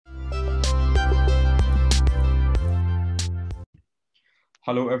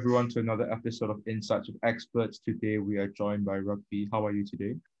Hello, everyone, to another episode of Insights with Experts. Today, we are joined by Rugby. How are you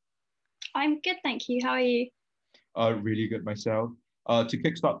today? I'm good, thank you. How are you? Really good myself. To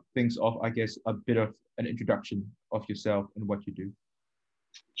kickstart things off, I guess a bit of an introduction of yourself and what you do.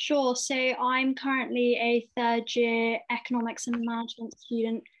 Sure. So I'm currently a third year economics and management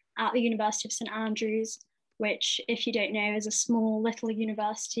student at the University of St Andrews, which, if you don't know, is a small little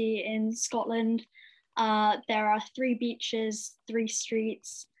university in Scotland. There are three beaches, three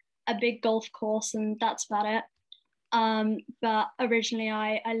streets, a big golf course, and that's about it. But originally,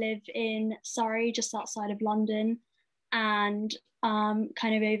 I live in Surrey, just outside of London, and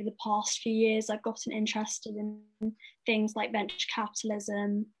kind of over the past few years, I've gotten interested in things like venture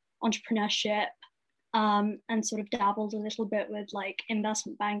capitalism, entrepreneurship, and sort of dabbled a little bit with like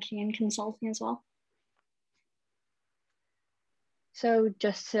investment banking and consulting as well. So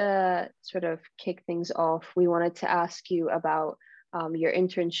just to sort of kick things off, we wanted to ask you about your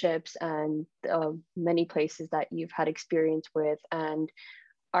internships and many places that you've had experience with. And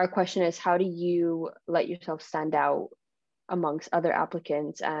our question is, how do you let yourself stand out amongst other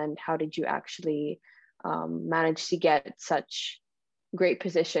applicants, and how did you actually manage to get such great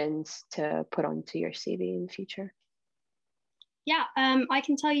positions to put onto your CV in the future? Yeah, I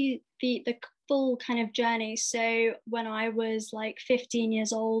can tell you the full kind of journey. So when I was like 15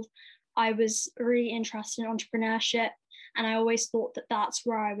 years old, I was really interested in entrepreneurship, and I always thought that that's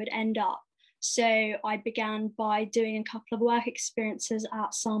where I would end up. So I began by doing a couple of work experiences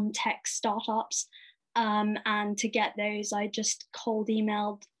at some tech startups. And to get those, I just cold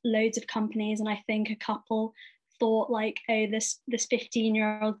emailed loads of companies, and I think a couple thought like, oh, this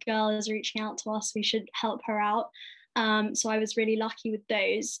 15-year-old girl is reaching out to us, we should help her out. So I was really lucky with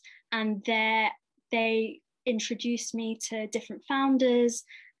those, and they introduced me to different founders,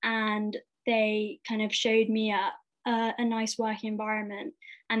 and they kind of showed me a nice working environment,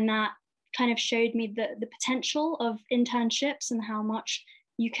 and that kind of showed me the potential of internships and how much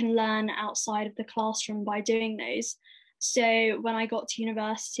you can learn outside of the classroom by doing those. So when I got to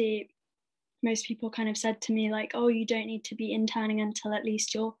university, most people kind of said to me like, oh, you don't need to be interning until at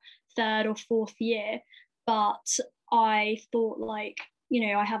least your third or fourth year. But I thought like,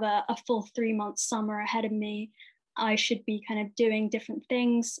 I have a full 3 month summer ahead of me. I should be kind of doing different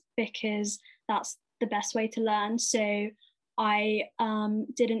things because that's the best way to learn. So I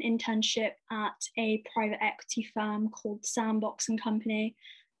did an internship at a private equity firm called Sandbox and Company.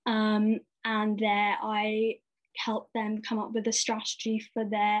 And there I helped them come up with a strategy for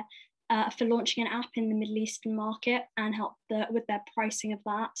launching an app in the Middle Eastern market, and helped with their pricing of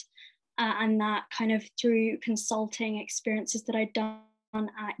that. And that kind of through consulting experiences that I'd done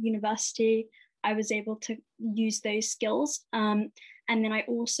at university, I was able to use those skills. And then I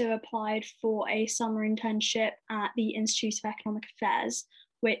also applied for a summer internship at the Institute of Economic Affairs,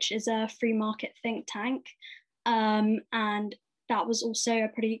 which is a free market think tank. And that was also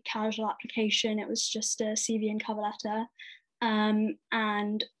a pretty casual application. It was just a CV and cover letter.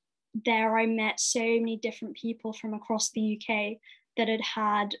 And there I met so many different people from across the UK that had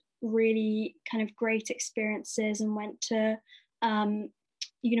had really kind of great experiences and went to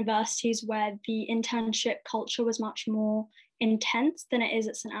universities where the internship culture was much more intense than it is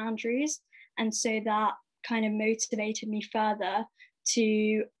at St Andrews. And so that kind of motivated me further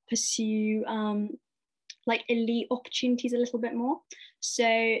to pursue like elite opportunities a little bit more.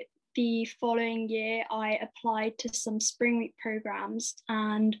 So the following year, I applied to some Spring Week programs,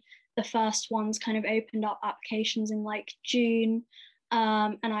 and the first ones kind of opened up applications in like June.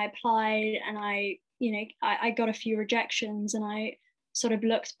 And I applied, and I got a few rejections, and I sort of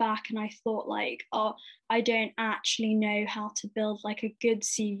looked back and I thought like, oh, I don't actually know how to build like a good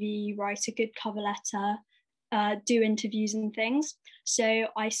CV, write a good cover letter, do interviews and things. So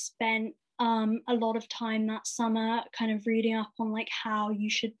I spent a lot of time that summer kind of reading up on like how you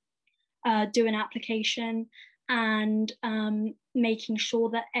should do an application, and making sure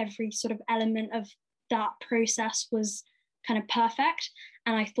that every sort of element of that process was kind of perfect.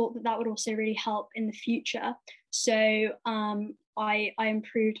 And I thought that would also really help in the future. So I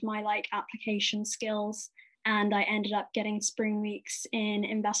improved my like application skills, and I ended up getting Spring Weeks in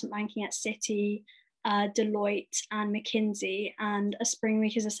investment banking at Citi, Deloitte, and McKinsey. And a Spring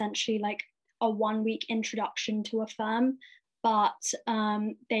Week is essentially like a 1 week introduction to a firm, but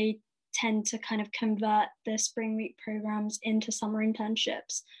they tend to kind of convert the Spring Week programs into summer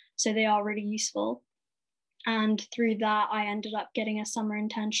internships. So they are really useful. And through that, I ended up getting a summer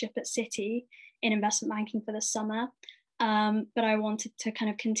internship at Citi in investment banking for the summer. But I wanted to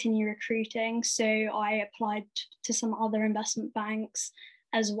kind of continue recruiting. So I applied to some other investment banks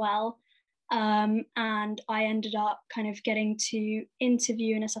as well. And I ended up kind of getting to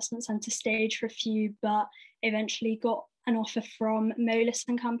interview an assessment centre stage for a few, but eventually got an offer from Moelis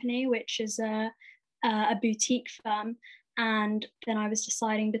and Company, which is a boutique firm. And then I was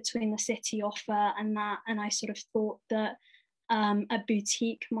deciding between the city offer and that, and I sort of thought that a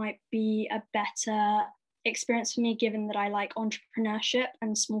boutique might be a better experience for me, given that I like entrepreneurship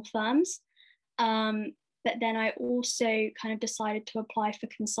and small firms. But then I also kind of decided to apply for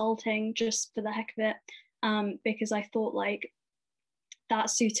consulting just for the heck of it, because I thought like that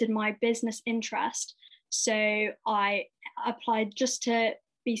suited my business interest. So I applied just to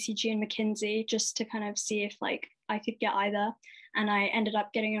BCG and McKinsey just to kind of see if like I could get either. And I ended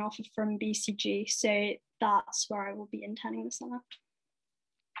up getting an offer from BCG. So that's where I will be interning this summer.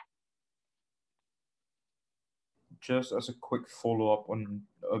 Just as a quick follow-up on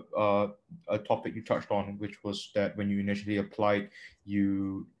a topic you touched on, which was that when you initially applied,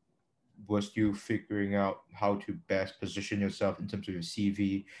 you figuring out how to best position yourself in terms of your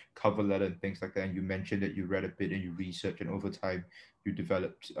CV, cover letter, and things like that. And you mentioned that you read a bit and you researched, and over time you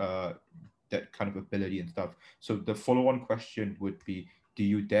developed that kind of ability and stuff. So the follow-on question would be, do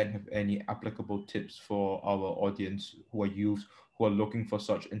you then have any applicable tips for our audience who are youth who are looking for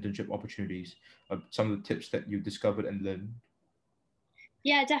such internship opportunities? Some of the tips that you discovered and learned?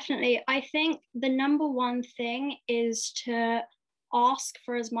 Yeah, definitely. I think the number one thing is to ask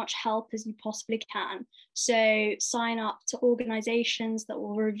for as much help as you possibly can. So sign up to organizations that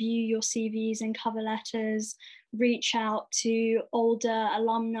will review your CVs and cover letters, reach out to older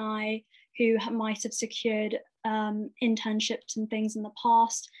alumni who might have secured internships and things in the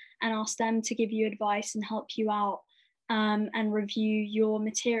past, and ask them to give you advice and help you out, and review your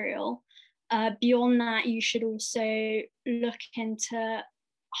material. Beyond that, you should also look into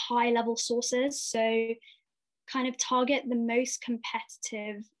high-level sources. So kind of target the most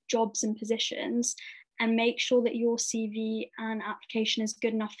competitive jobs and positions and make sure that your CV and application is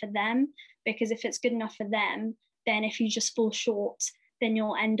good enough for them. Because if it's good enough for them, then if you just fall short, then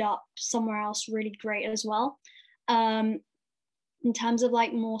you'll end up somewhere else really great as well. In terms of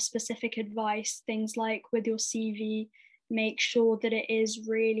like more specific advice, things like with your CV, make sure that it is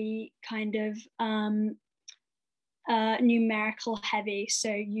really kind of numerical heavy.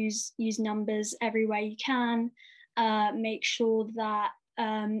 So use numbers everywhere you can. Make sure that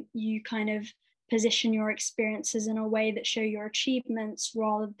you kind of position your experiences in a way that show your achievements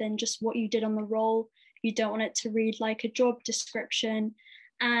rather than just what you did on the role. You don't want it to read like a job description.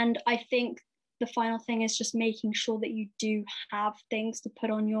 And I think the final thing is just making sure that you do have things to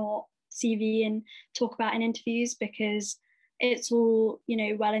put on your CV and talk about in interviews, because it's all,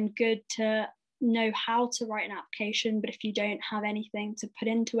 well and good to know how to write an application, but if you don't have anything to put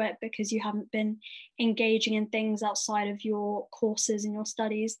into it because you haven't been engaging in things outside of your courses and your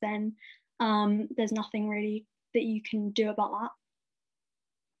studies, then there's nothing really that you can do about that.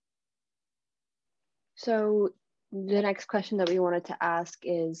 So the next question that we wanted to ask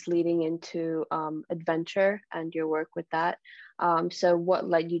is leading into Adventure and your work with that. So what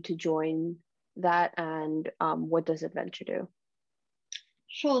led you to join that, and what does Adventure do?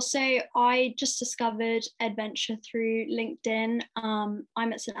 Sure. So I just discovered Adventure through LinkedIn. I'm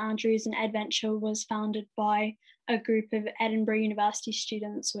at St Andrews, and Adventure was founded by a group of Edinburgh University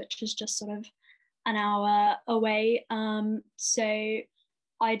students, which is just sort of an hour away. So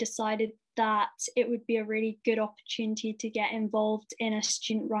I decided that it would be a really good opportunity to get involved in a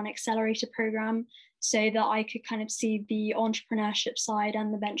student-run accelerator program so that I could kind of see the entrepreneurship side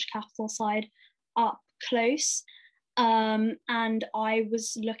and the venture capital side up close. And I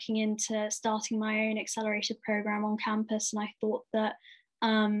was looking into starting my own accelerator program on campus, and I thought that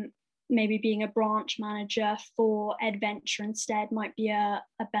maybe being a branch manager for Adventure instead might be a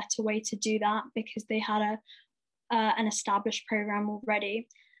better way to do that, because they had an established program already.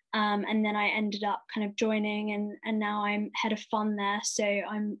 And then I ended up kind of joining, and now I'm head of fund there. So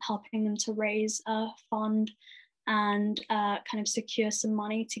I'm helping them to raise a fund and kind of secure some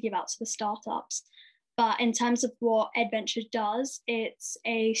money to give out to the startups. But in terms of what Adventure does, it's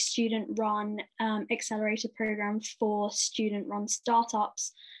a student-run accelerator program for student-run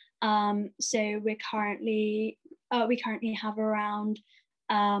startups. So we currently have around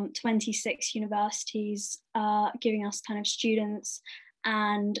 26 universities giving us kind of students,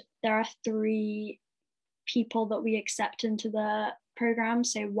 and there are 3 people that we accept into the program.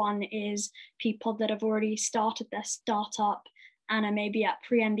 So one is people that have already started their startup and are maybe at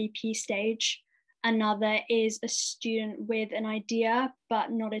pre-MVP stage. Another is a student with an idea,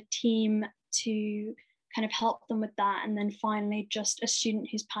 but not a team to kind of help them with that. And then finally, just a student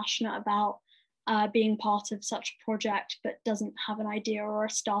who's passionate about being part of such a project but doesn't have an idea or a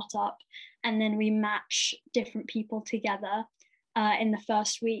startup. And then we match different people together in the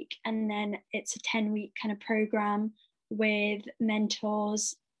first week. And then it's a 10-week kind of program with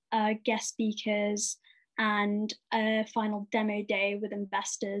mentors, guest speakers, and a final demo day with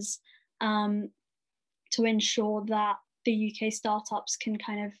investors to ensure that the UK startups can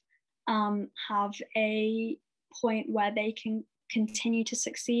kind of have a point where they can continue to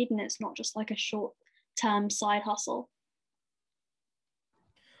succeed and it's not just like a short-term side hustle.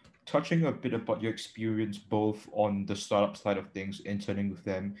 Touching a bit about your experience both on the startup side of things, interning with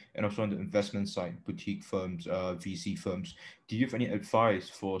them, and also on the investment side, boutique firms, VC firms, do you have any advice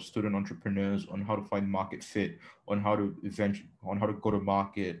for student entrepreneurs on how to find market fit, on how to go to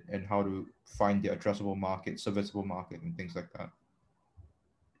market, and how to find the addressable market, serviceable market, and things like that?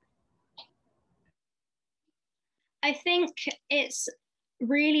 I think it's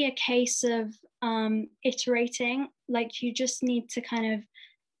really a case of iterating. Like you just need to kind of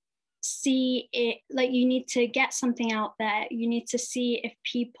see it, like you need to get something out there. You need to see if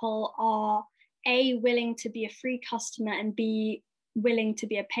people are A, willing to be a free customer, and B, willing to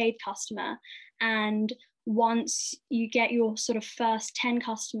be a paid customer. And once you get your sort of first 10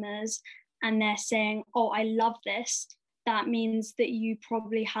 customers and they're saying, oh, I love this, that means that you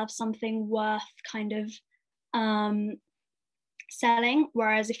probably have something worth kind of selling.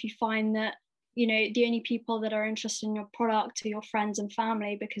 Whereas if you find that, you know, the only people that are interested in your product are your friends and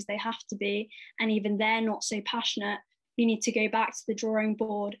family because they have to be, and even they're not so passionate, you need to go back to the drawing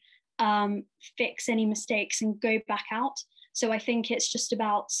board, fix any mistakes and go back out. So I think it's just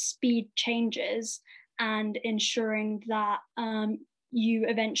about speed changes and ensuring that you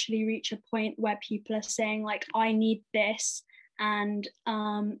eventually reach a point where people are saying like, I need this, and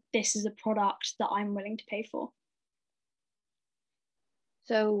this is a product that I'm willing to pay for.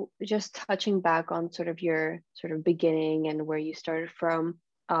 So just touching back on sort of your sort of beginning and where you started from,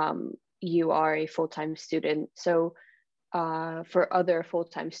 you are a full-time student. So for other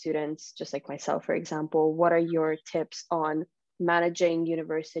full-time students, just like myself, for example, what are your tips on managing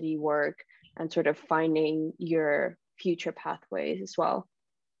university work and sort of finding your future pathways as well?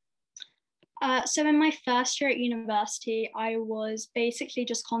 So in my first year at university, I was basically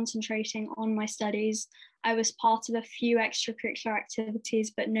just concentrating on my studies. I was part of a few extracurricular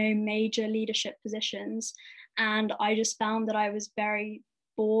activities, but no major leadership positions. And I just found that I was very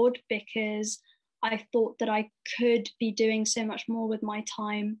bored because I thought that I could be doing so much more with my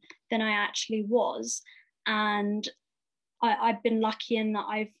time than I actually was. And I've been lucky in that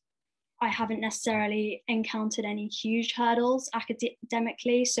I haven't necessarily encountered any huge hurdles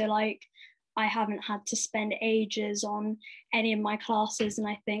academically. So like, I haven't had to spend ages on any of my classes. And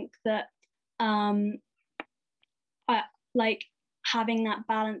I think that like having that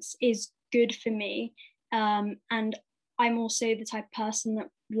balance is good for me. And I'm also the type of person that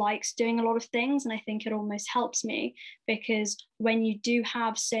likes doing a lot of things. And I think it almost helps me because when you do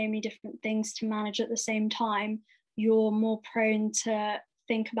have so many different things to manage at the same time, you're more prone to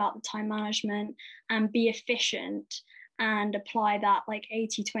think about the time management and be efficient and apply that like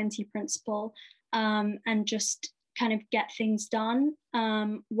 80-20 principle and just kind of get things done.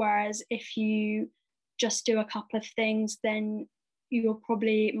 Whereas if you just do a couple of things, then you're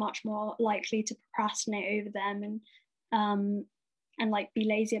probably much more likely to procrastinate over them and like be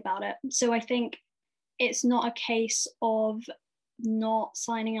lazy about it. So I think it's not a case of not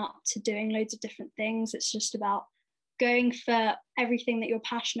signing up to doing loads of different things. It's just about going for everything that you're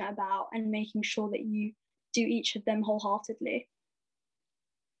passionate about and making sure that you do each of them wholeheartedly.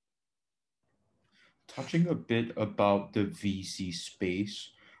 Touching a bit about the VC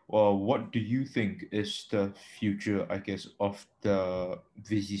space, well, what do you think is the future, I guess, of the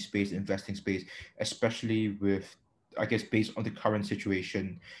VC space, investing space, especially with, I guess, based on the current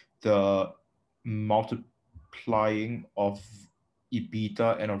situation, the multiplying of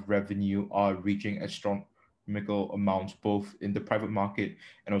EBITDA and of revenue are reaching astronomical amounts, both in the private market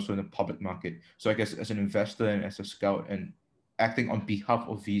and also in the public market. So I guess as an investor and as a scout and acting on behalf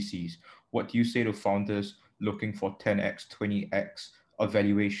of VCs, what do you say to founders looking for 10x, 20x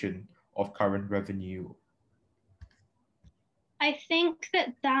evaluation of current revenue? I think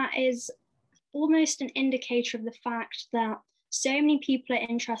that that is almost an indicator of the fact that so many people are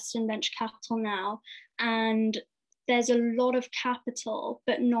interested in venture capital now, and there's a lot of capital,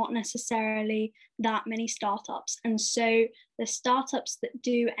 but not necessarily that many startups. And so the startups that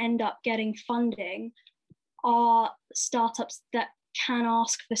do end up getting funding are startups that can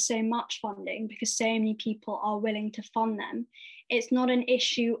ask for so much funding because so many people are willing to fund them. It's not an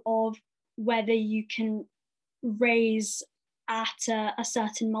issue of whether you can raise at a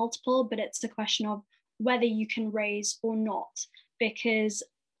certain multiple, but it's a question of whether you can raise or not. Because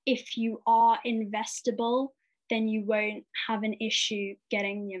if you are investable, then you won't have an issue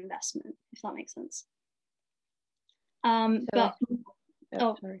getting the investment, if that makes sense. Sorry.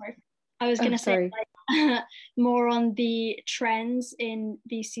 I was going to say like, more on the trends in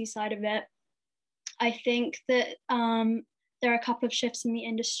VC side of it. I think that there are a couple of shifts in the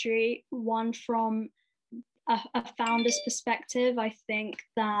industry. One, from a founder's perspective, I think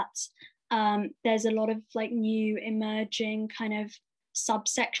that there's a lot of like new emerging kind of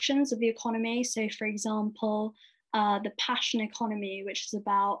subsections of the economy. So for example, the passion economy, which is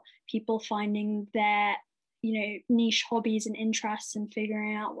about people finding their niche hobbies and interests and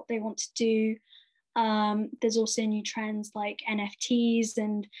figuring out what they want to do. There's also new trends like NFTs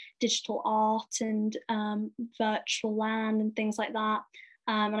and digital art and virtual land and things like that.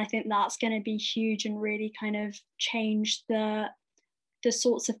 And I think that's going to be huge and really kind of change the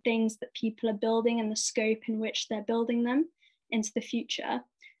sorts of things that people are building and the scope in which they're building them into the future.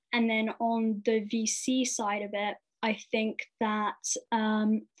 And then on the VC side of it, I think that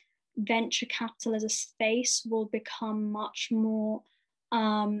venture capital as a space will become much more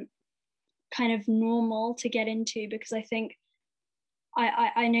kind of normal to get into, because I think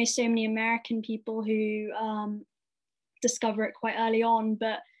I know so many American people who discover it quite early on,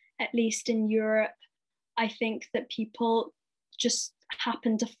 but at least in Europe, I think that people just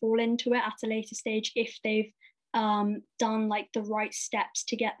happen to fall into it at a later stage if they've done like the right steps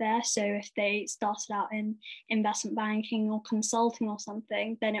to get there. So if they started out in investment banking or consulting or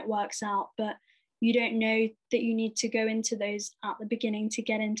something, then it works out. But you don't know that you need to go into those at the beginning to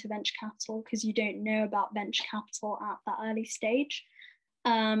get into venture capital, because you don't know about venture capital at that early stage.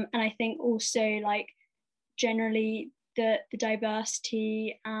 And I think also like generally the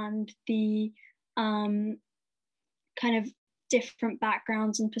diversity and the kind of different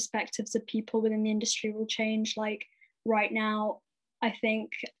backgrounds and perspectives of people within the industry will change. Like right now, I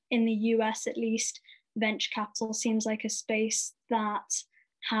think in the US at least, venture capital seems like a space that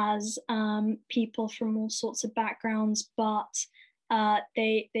has people from all sorts of backgrounds, but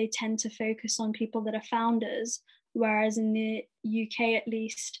they tend to focus on people that are founders, whereas in the UK at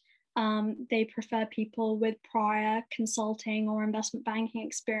least, they prefer people with prior consulting or investment banking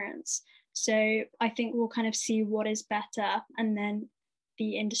experience. So I think we'll kind of see what is better, and then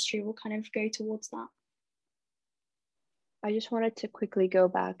the industry will kind of go towards that. I just wanted to quickly go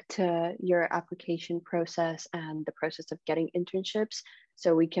back to your application process and the process of getting internships,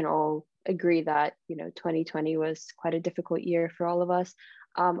 so we can all agree that 2020 was quite a difficult year for all of us.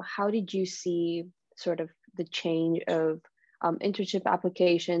 How did you see sort of the change of internship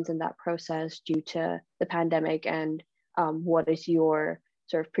applications and that process due to the pandemic, and what is your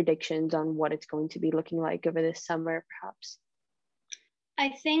sort of predictions on what it's going to be looking like over this summer, perhaps? I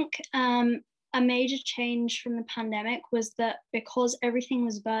think a major change from the pandemic was that because everything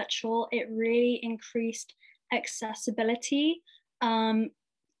was virtual, it really increased accessibility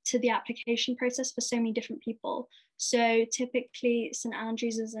to the application process for so many different people. So typically St.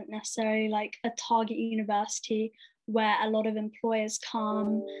 Andrews isn't necessarily like a target university where a lot of employers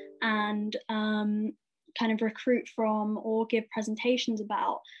come and kind of recruit from or give presentations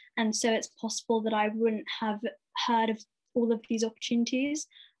about. And so it's possible that I wouldn't have heard of all of these opportunities.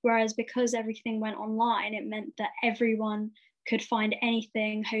 Whereas because everything went online, it meant that everyone could find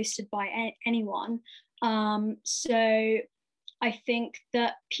anything hosted by anyone. So I think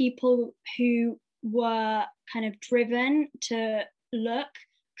that people who were kind of driven to look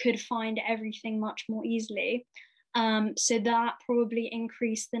could find everything much more easily. So that probably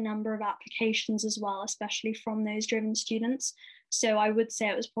increased the number of applications as well, especially from those driven students. So I would say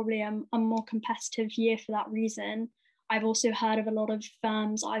it was probably a more competitive year for that reason. I've also heard of a lot of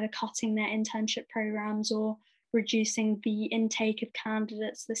firms either cutting their internship programs or reducing the intake of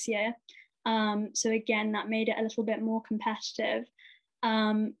candidates this year. So again, that made it a little bit more competitive.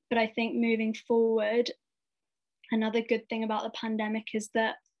 But I think moving forward, another good thing about the pandemic is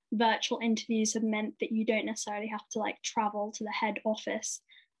that virtual interviews have meant that you don't necessarily have to like travel to the head office.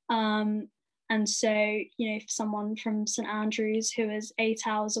 And so, for someone from St. Andrews who is 8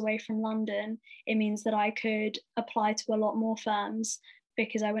 hours away from London, it means that I could apply to a lot more firms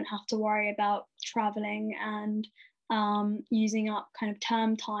because I wouldn't have to worry about traveling and using up kind of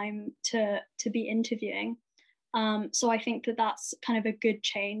term time to be interviewing. So I think that that's kind of a good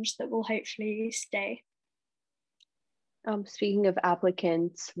change that will hopefully stay. Speaking of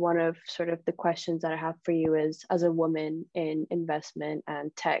applicants, one of sort of the questions that I have for you is, as a woman in investment and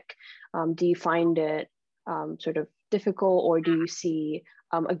tech, do you find it sort of difficult, or do you see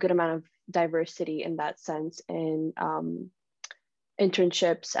a good amount of diversity in that sense in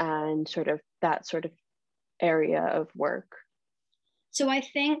internships and sort of that sort of area of work? So I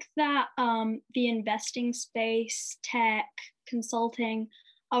think that the investing space, tech, consulting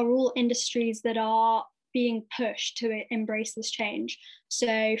are all industries that are being pushed to embrace this change.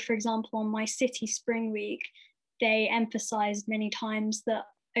 So, for example, on my City Spring Week, they emphasized many times that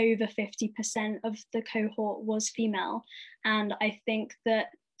over 50% of the cohort was female. And I think that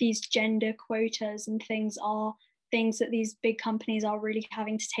these gender quotas and things are things that these big companies are really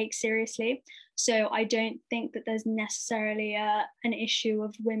having to take seriously. So I don't think that there's necessarily an issue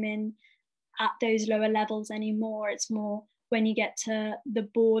of women at those lower levels anymore. It's more when you get to the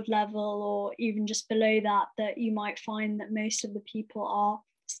board level or even just below that, that you might find that most of the people are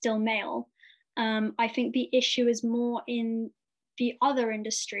still male. I think the issue is more in the other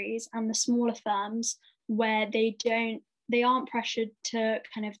industries and the smaller firms where they aren't pressured to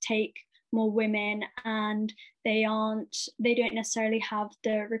kind of take more women, and they don't necessarily have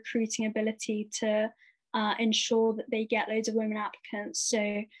the recruiting ability to ensure that they get loads of women applicants.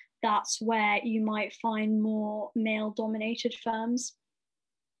 So that's where you might find more male dominated firms.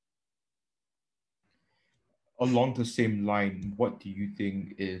 Along the same line, what do you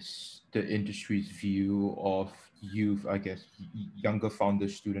think is the industry's view of youth, I guess, younger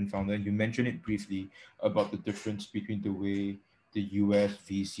founders, student founder? You mentioned it briefly about the difference between the way the US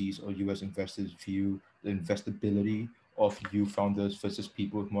VCs or US investors view the investability of youth founders versus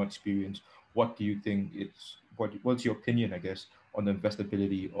people with more experience. What do you think what's your opinion, I guess, on the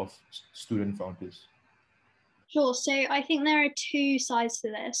investability of student founders? Sure. So I think there are two sides to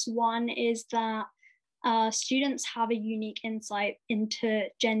this. One is that students have a unique insight into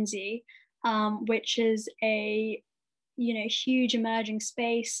Gen Z, which is a huge emerging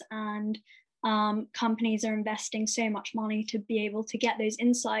space, and companies are investing so much money to be able to get those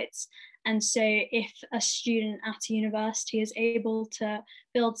insights. And so if a student at a university is able to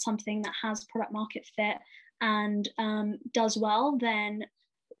build something that has product market fit and does well, then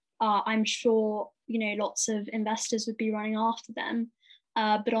I'm sure lots of investors would be running after them.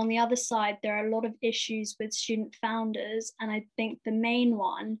 But on the other side, there are a lot of issues with student founders. And I think the main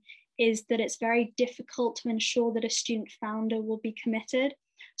one is that it's very difficult to ensure that a student founder will be committed.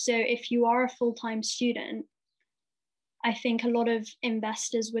 So if you are a full-time student, I think a lot of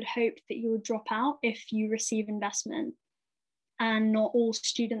investors would hope that you would drop out if you receive investment. And not all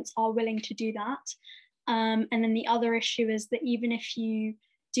students are willing to do that. And then the other issue is that even if you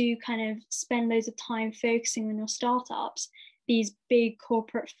do kind of spend loads of time focusing on your startups, these big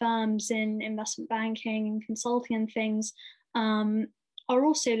corporate firms in investment banking and consulting and things are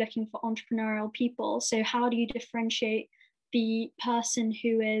also looking for entrepreneurial people. So how do you differentiate the person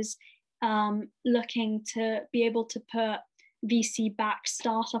who is looking to be able to put VC-backed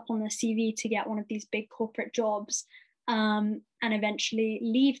startup on their CV to get one of these big corporate jobs and eventually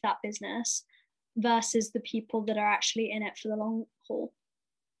leave that business versus the people that are actually in it for the long haul?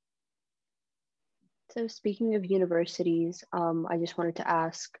 So speaking of universities, I just wanted to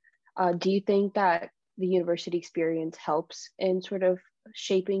ask, do you think that the university experience helps in sort of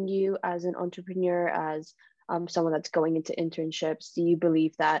shaping you as an entrepreneur, as someone that's going into internships? Do you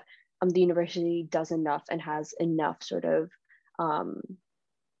believe that the university does enough and has enough sort of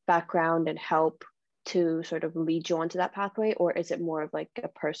background and help to sort of lead you onto that pathway? Or is it more of like a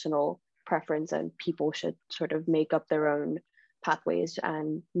personal preference and people should sort of make up their own pathways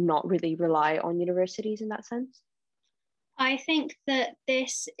and not really rely on universities in that sense? I think that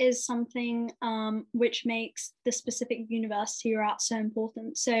this is something which makes the specific university you're at so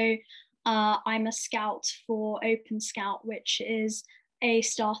important. So I'm a scout for Open Scout, which is a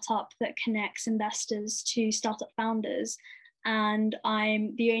startup that connects investors to startup founders. And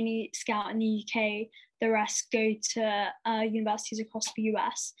I'm the only scout in the UK. The rest go to universities across the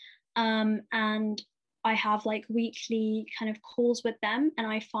US. And I have like weekly kind of calls with them. And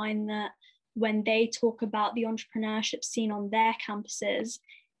I find that when they talk about the entrepreneurship scene on their campuses,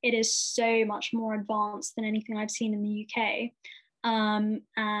 it is so much more advanced than anything I've seen in the UK.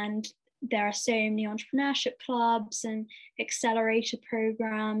 And there are so many entrepreneurship clubs and accelerator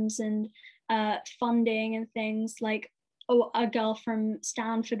programs and funding and things. Like, a girl from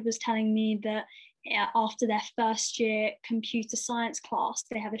Stanford was telling me that after their first year computer science class,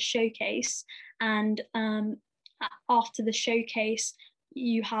 they have a showcase. And after the showcase,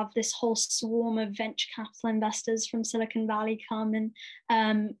 you have this whole swarm of venture capital investors from Silicon Valley come and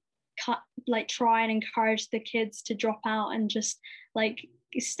try and encourage the kids to drop out and just like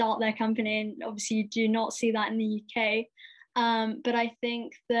start their company. And obviously you do not see that in the UK. But I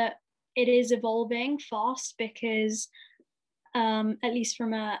think that it is evolving fast because at least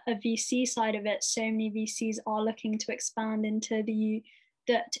from a VC side of it, so many VCs are looking to expand into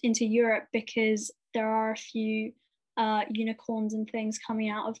into Europe, because there are a few unicorns and things coming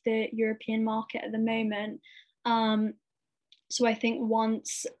out of the European market at the moment. So I think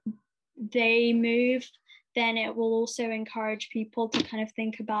once they move, then it will also encourage people to kind of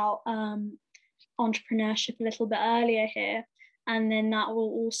think about entrepreneurship a little bit earlier here. And then that will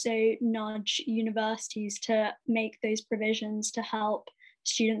also nudge universities to make those provisions to help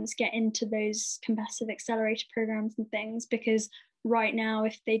students get into those competitive accelerator programs and things, because right now,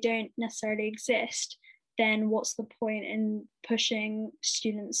 if they don't necessarily exist, then what's the point in pushing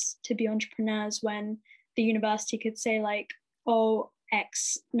students to be entrepreneurs when the university could say like, oh,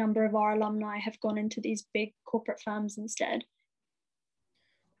 X number of our alumni have gone into these big corporate firms instead?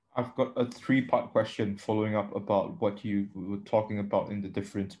 I've got a three-part question following up about what you were talking about in the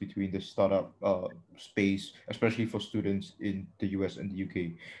difference between the startup space, especially for students in the US and the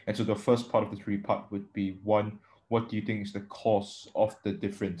UK. And so the first part of the three-part would be, one, what do you think is the cause of the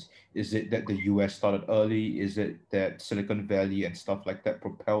difference? Is it that the US started early? Is it that Silicon Valley and stuff like that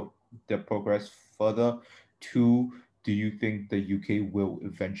propelled their progress further? Two, do you think the UK will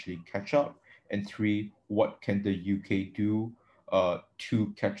eventually catch up? And three, what can the UK do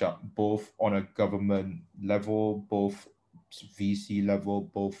to catch up, both on a government level, both VC level,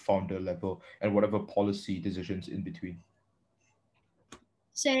 both founder level, and whatever policy decisions in between?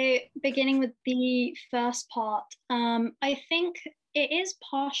 So beginning with the first part, I think it is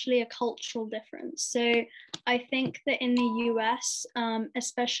partially a cultural difference. So I think that in the US,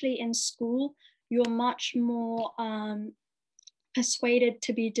 especially in school, you're much more persuaded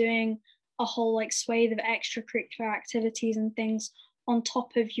to be doing a whole like swathe of extracurricular activities and things on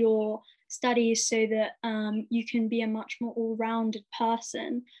top of your studies, so that you can be a much more all-rounded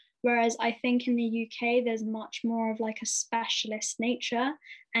person. Whereas I think in the UK, there's much more of like a specialist nature,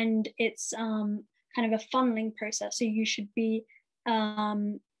 and it's kind of a funneling process. So you should be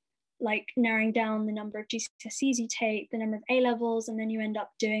like narrowing down the number of GCSEs you take, the number of A levels, and then you end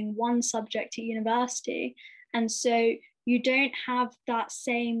up doing one subject at university. And so you don't have that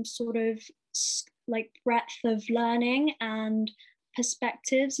same sort of like breadth of learning and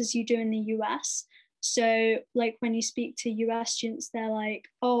perspectives as you do in the US. So like when you speak to US students, they're like,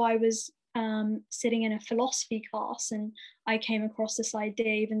 oh, I was sitting in a philosophy class and I came across this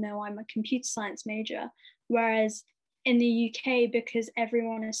idea, even though I'm a computer science major. Whereas in the UK, because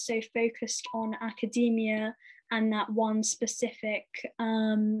everyone is so focused on academia and that one specific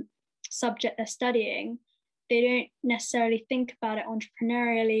subject they're studying, they don't necessarily think about it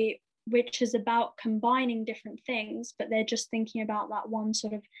entrepreneurially, which is about combining different things, but they're just thinking about that one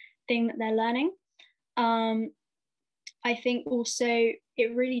sort of thing that they're learning. I think also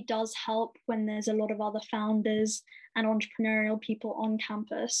it really does help when there's a lot of other founders and entrepreneurial people on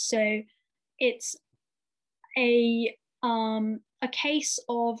campus. So it's a case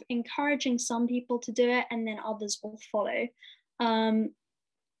of encouraging some people to do it, and then others will follow.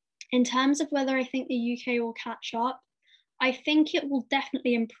 In terms of whether I think the UK will catch up, I think it will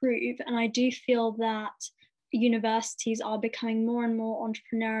definitely improve. And I do feel that universities are becoming more and more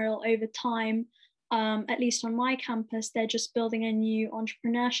entrepreneurial over time. At least on my campus, they're just building a new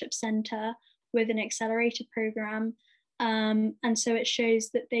entrepreneurship center with an accelerator program. And so it shows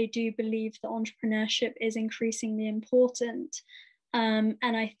that they do believe that entrepreneurship is increasingly important. And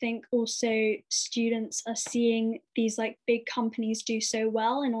I think also students are seeing these like big companies do so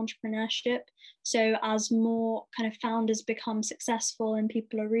well in entrepreneurship. So as more kind of founders become successful and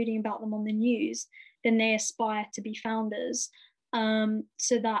people are reading about them on the news, then they aspire to be founders.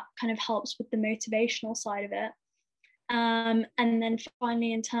 So that kind of helps with the motivational side of it. And then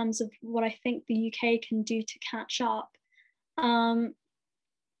finally, in terms of what I think the UK can do to catch up, I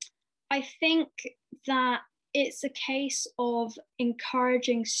think that it's a case of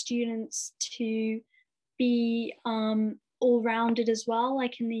encouraging students to be all-rounded as well,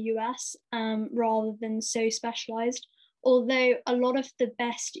 like in the US, rather than so specialized. Although a lot of the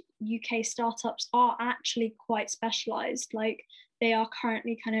best UK startups are actually quite specialized, like they are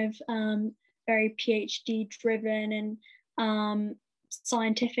currently kind of very PhD driven and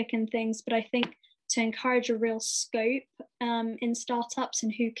scientific and things. But I think to encourage a real scope in startups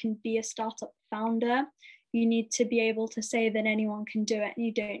and who can be a startup founder, you need to be able to say that anyone can do it, and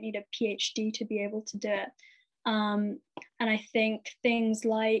you don't need a PhD to be able to do it. And I think things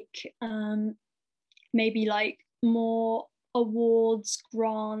like maybe like more awards,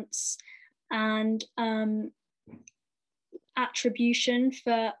 grants, and attribution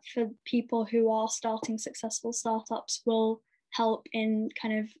for people who are starting successful startups will help in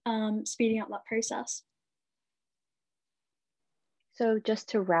kind of speeding up that process. So just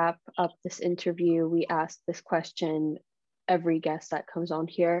to wrap up this interview, we ask this question every guest that comes on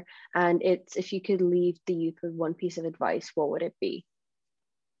here, and it's, if you could leave the youth with one piece of advice, what would it be?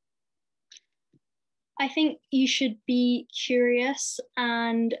 I think you should be curious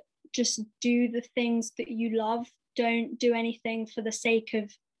and just do the things that you love. Don't do anything for the sake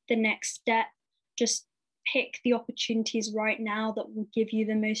of the next step. Just pick the opportunities right now that will give you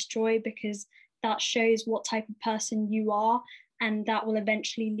the most joy, because that shows what type of person you are, and that will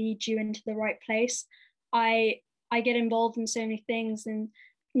eventually lead you into the right place. I get involved in so many things, and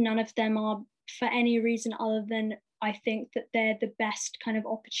none of them are for any reason other than I think that they're the best kind of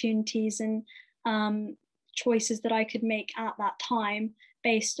opportunities and choices that I could make at that time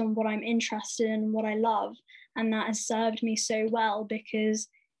based on what I'm interested in and what I love. And that has served me so well, because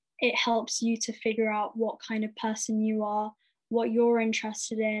it helps you to figure out what kind of person you are, what you're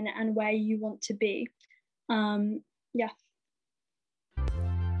interested in, and where you want to be. Yeah.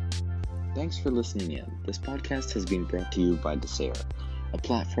 Thanks for listening in. This podcast has been brought to you by Desare, a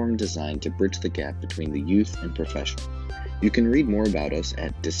platform designed to bridge the gap between the youth and professional. You can read more about us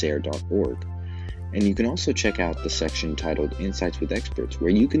at desare.org. And you can also check out the section titled Insights with Experts,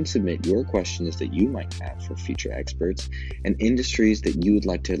 where you can submit your questions that you might have for future experts and industries that you would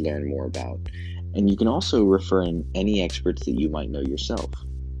like to learn more about. And you can also refer in any experts that you might know yourself.